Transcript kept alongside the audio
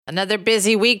Another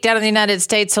busy week down in the United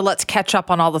States, so let's catch up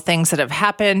on all the things that have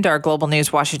happened. Our Global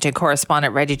News Washington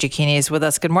correspondent, Reggie Cecchini, is with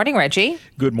us. Good morning, Reggie.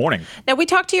 Good morning. Now, we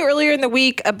talked to you earlier in the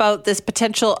week about this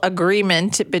potential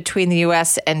agreement between the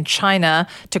U.S. and China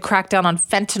to crack down on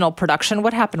fentanyl production.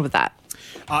 What happened with that?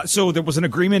 So there was an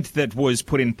agreement that was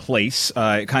put in place.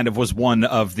 It kind of was one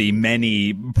of the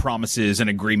many promises and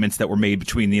agreements that were made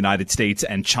between the United States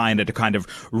and China to kind of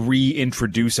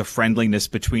reintroduce a friendliness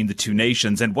between the two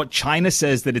nations. And what China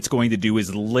says that it's going to do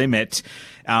is limit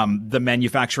the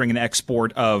manufacturing and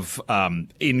export of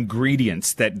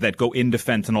ingredients that go into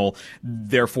fentanyl,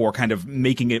 therefore kind of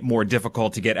making it more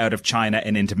difficult to get out of China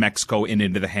and into Mexico and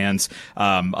into the hands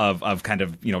of kind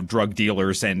of, drug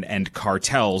dealers and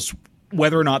cartels.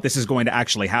 Whether or not this is going to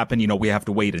actually happen, we have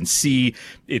to wait and see.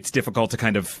 It's difficult to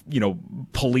kind of,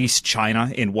 police China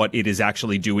in what it is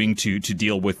actually doing to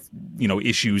deal with,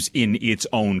 issues in its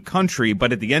own country.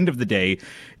 But at the end of the day,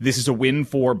 this is a win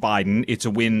for Biden. It's a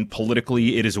win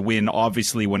politically. It is a win,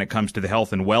 obviously, when it comes to the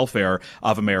health and welfare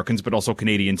of Americans, but also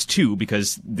Canadians, too,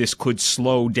 because this could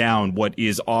slow down what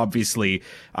is obviously,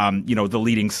 the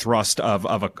leading thrust of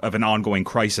an ongoing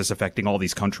crisis affecting all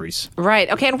these countries. Right.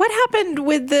 Okay. And what happened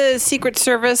with the Secret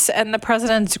Service and the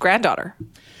president's granddaughter?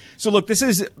 So look, this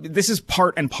is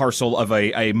part and parcel of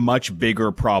a much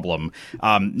bigger problem,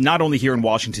 not only here in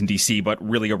Washington, D.C., but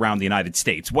really around the United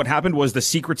States. What happened was the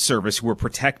Secret Service, who were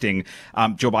protecting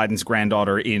Joe Biden's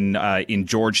granddaughter in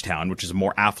Georgetown, which is a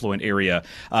more affluent area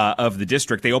of the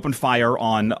district. They opened fire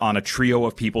on a trio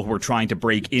of people who were trying to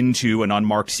break into an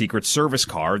unmarked Secret Service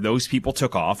car. Those people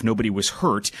took off. Nobody was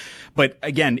hurt. But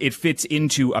again, it fits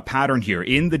into a pattern here.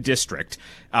 In the district,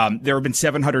 there have been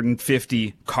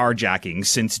 750 carjackings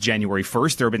since January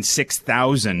 1st. There have been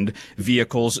 6,000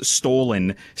 vehicles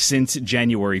stolen since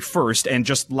January 1st. And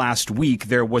just last week,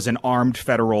 there was an armed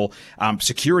federal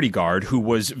security guard who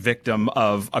was victim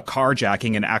of a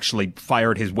carjacking and actually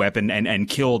fired his weapon and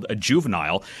killed a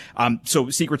juvenile. So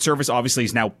Secret Service obviously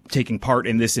is now taking part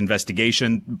in this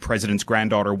investigation. The president's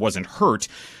granddaughter wasn't hurt.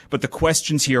 But the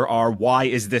questions here are, why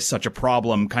is this such a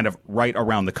problem kind of right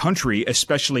around the country,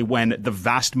 especially when the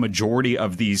vast majority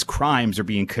of these crimes are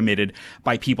being committed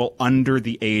by people under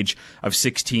the age of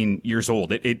 16 years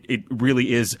old? It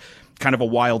really is kind of a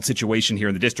wild situation here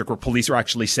in the district where police are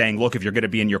actually saying, look, if you're going to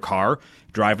be in your car,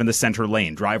 drive in the center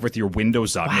lane, drive with your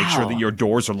windows up, Make sure that your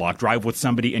doors are locked, drive with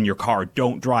somebody in your car,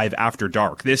 don't drive after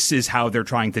dark. This is how they're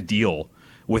trying to deal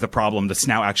with a problem that's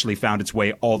now actually found its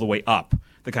way all the way up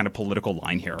the kind of political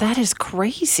line here. That is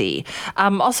crazy.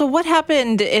 Also, what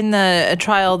happened in the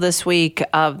trial this week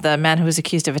of the man who was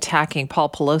accused of attacking Paul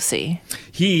Pelosi?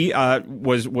 He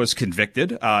was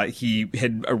convicted. He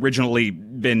had originally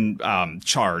been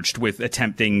charged with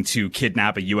attempting to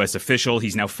kidnap a U.S. official.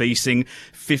 He's now facing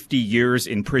 50 years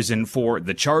in prison for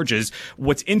the charges.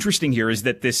 What's interesting here is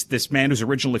that this man who's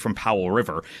originally from Powell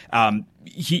River,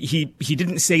 he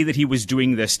didn't say that he was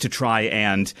doing this to try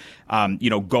and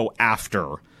go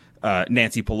after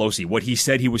Nancy Pelosi. What he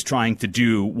said he was trying to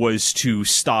do was to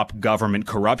stop government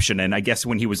corruption. And I guess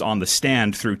when he was on the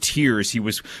stand through tears, he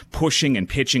was pushing and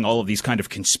pitching all of these kind of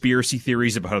conspiracy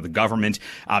theories about how the government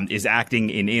is acting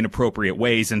in inappropriate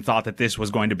ways, and thought that this was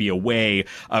going to be a way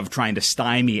of trying to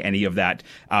stymie any of that,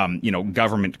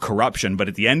 government corruption. But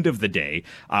at the end of the day,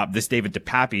 this David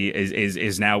DePappy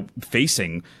is now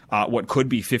facing what could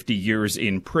be 50 years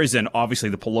in prison. Obviously,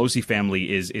 the Pelosi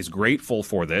family is grateful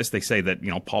for this. They say that,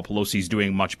 Paul Pelosi's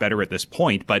doing much better at this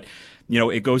point. But,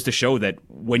 it goes to show that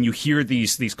when you hear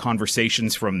these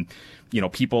conversations from,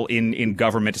 people in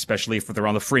government, especially if they're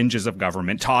on the fringes of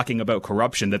government, talking about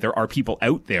corruption, that there are people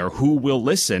out there who will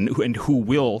listen and who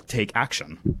will take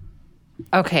action.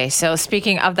 Okay, so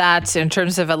speaking of that, in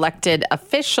terms of elected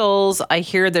officials, I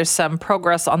hear there's some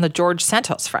progress on the George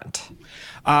Santos front.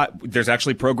 There's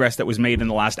actually progress that was made in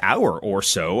the last hour or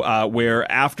so, where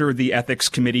after the ethics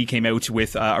committee came out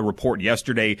with a report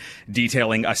yesterday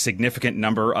detailing a significant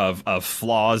number of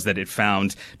flaws that it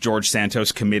found George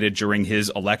Santos committed during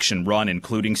his election run,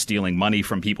 including stealing money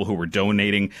from people who were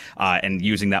donating and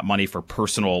using that money for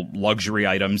personal luxury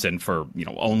items and for,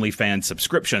 OnlyFans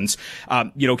subscriptions.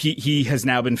 He has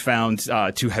now been found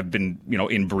to have been,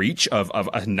 in breach of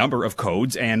a number of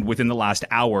codes. And within the last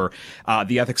hour,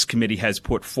 the ethics committee has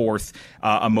put forth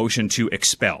a motion to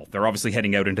expel. They're obviously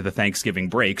heading out into the Thanksgiving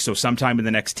break, so sometime in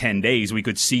the next 10 days, we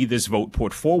could see this vote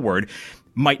put forward.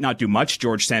 Might not do much.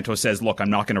 George Santos says, look, I'm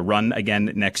not going to run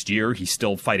again next year. He's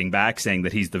still fighting back, saying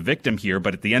that he's the victim here.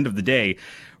 But at the end of the day,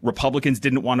 Republicans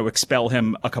didn't want to expel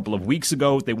him a couple of weeks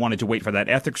ago. They wanted to wait for that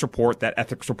ethics report. That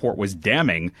ethics report was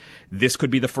damning. This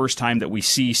could be the first time that we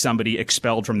see somebody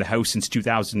expelled from the House since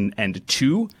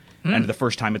 2002. and the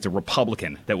first time it's a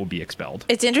Republican that will be expelled.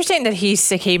 It's interesting that he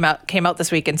came out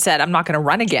this week and said, I'm not going to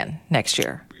run again next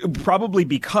year. Probably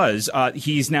because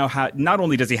he's now not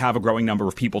only does he have a growing number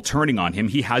of people turning on him,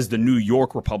 he has the New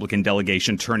York Republican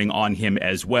delegation turning on him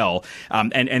as well.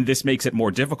 And this makes it more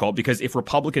difficult because if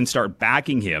Republicans start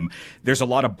backing him, there's a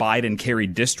lot of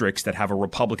Biden-carried districts that have a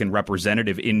Republican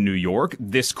representative in New York.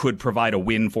 This could provide a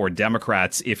win for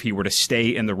Democrats if he were to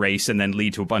stay in the race and then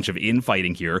lead to a bunch of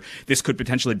infighting here. This could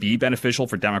potentially be beneficial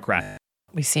for Democrats.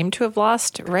 We seem to have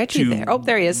lost Reggie there. Oh,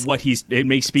 there he is. It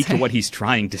may speak to what he's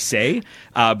trying to say,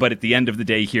 but at the end of the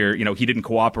day here, he didn't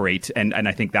cooperate, and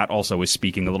I think that also is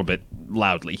speaking a little bit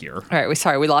loudly here. All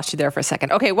right, we lost you there for a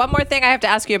second. Okay, one more thing I have to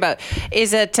ask you about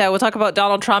is that we'll talk about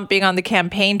Donald Trump being on the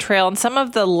campaign trail and some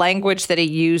of the language that he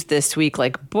used this week.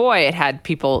 Like, boy, it had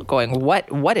people going,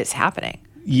 what is happening?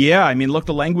 Yeah, I mean, look,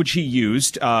 the language he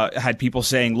used had people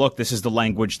saying, look, this is the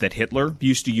language that Hitler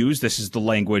used to use. This is the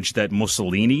language that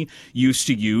Mussolini used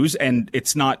to use. And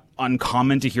it's not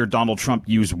uncommon to hear Donald Trump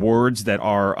use words that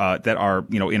are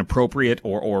inappropriate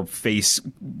or face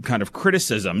kind of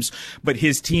criticisms. But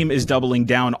his team is doubling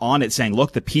down on it, saying,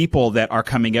 look, the people that are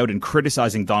coming out and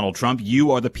criticizing Donald Trump,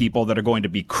 you are the people that are going to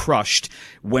be crushed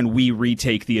when we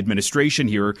retake the administration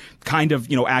here, kind of,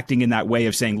 acting in that way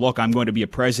of saying, look, I'm going to be a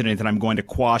president and I'm going to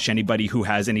quash anybody who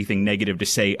has anything negative to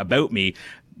say about me.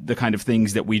 The kind of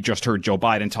things that we just heard Joe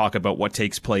Biden talk about what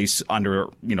takes place under,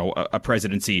 a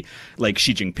presidency like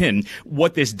Xi Jinping.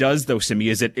 What this does, though, Simi,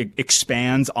 is it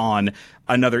expands on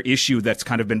another issue that's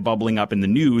kind of been bubbling up in the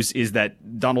news, is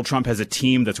that Donald Trump has a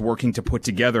team that's working to put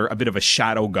together a bit of a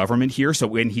shadow government here. So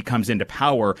when he comes into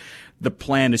power, the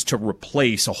plan is to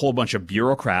replace a whole bunch of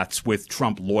bureaucrats with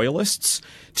Trump loyalists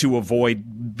to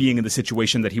avoid being in the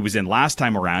situation that he was in last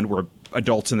time around, where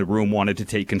adults in the room wanted to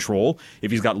take control.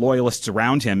 If he's got loyalists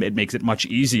around him, it makes it much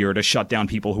easier to shut down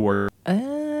people who are...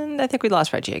 And I think we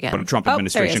lost Reggie again. What a Trump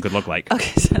administration could look like.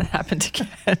 Okay, so that happened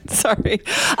again. Sorry.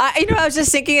 I was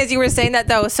just thinking as you were saying that,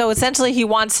 though. So essentially he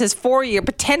wants his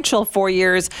potential 4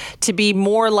 years to be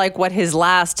more like what his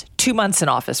last 2 months in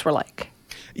office were like.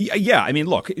 Yeah, I mean,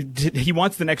 look, he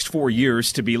wants the next 4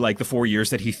 years to be like the 4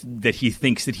 years that he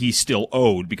thinks that he's still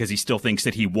owed, because he still thinks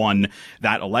that he won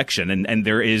that election. And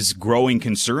there is growing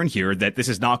concern here that this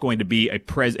is not going to be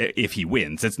if he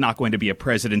wins, it's not going to be a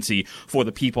presidency for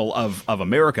the people of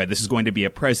America. This is going to be a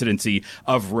presidency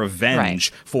of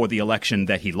revenge for the election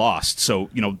that he lost. So,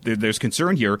 there's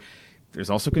concern here. There's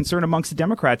also concern amongst the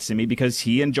Democrats, Simi, because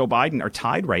he and Joe Biden are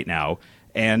tied right now.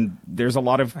 And there's a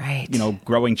lot of,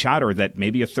 growing chatter that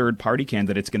maybe a third party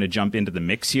candidate's going to jump into the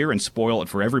mix here and spoil it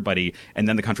for everybody. And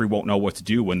then the country won't know what to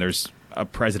do when there's a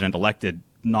president elected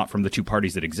not from the two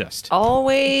parties that exist.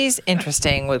 Always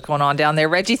interesting what's going on down there.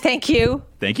 Reggie, thank you.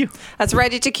 Thank you. That's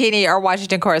Reggie Cecchini, our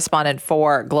Washington correspondent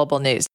for Global News.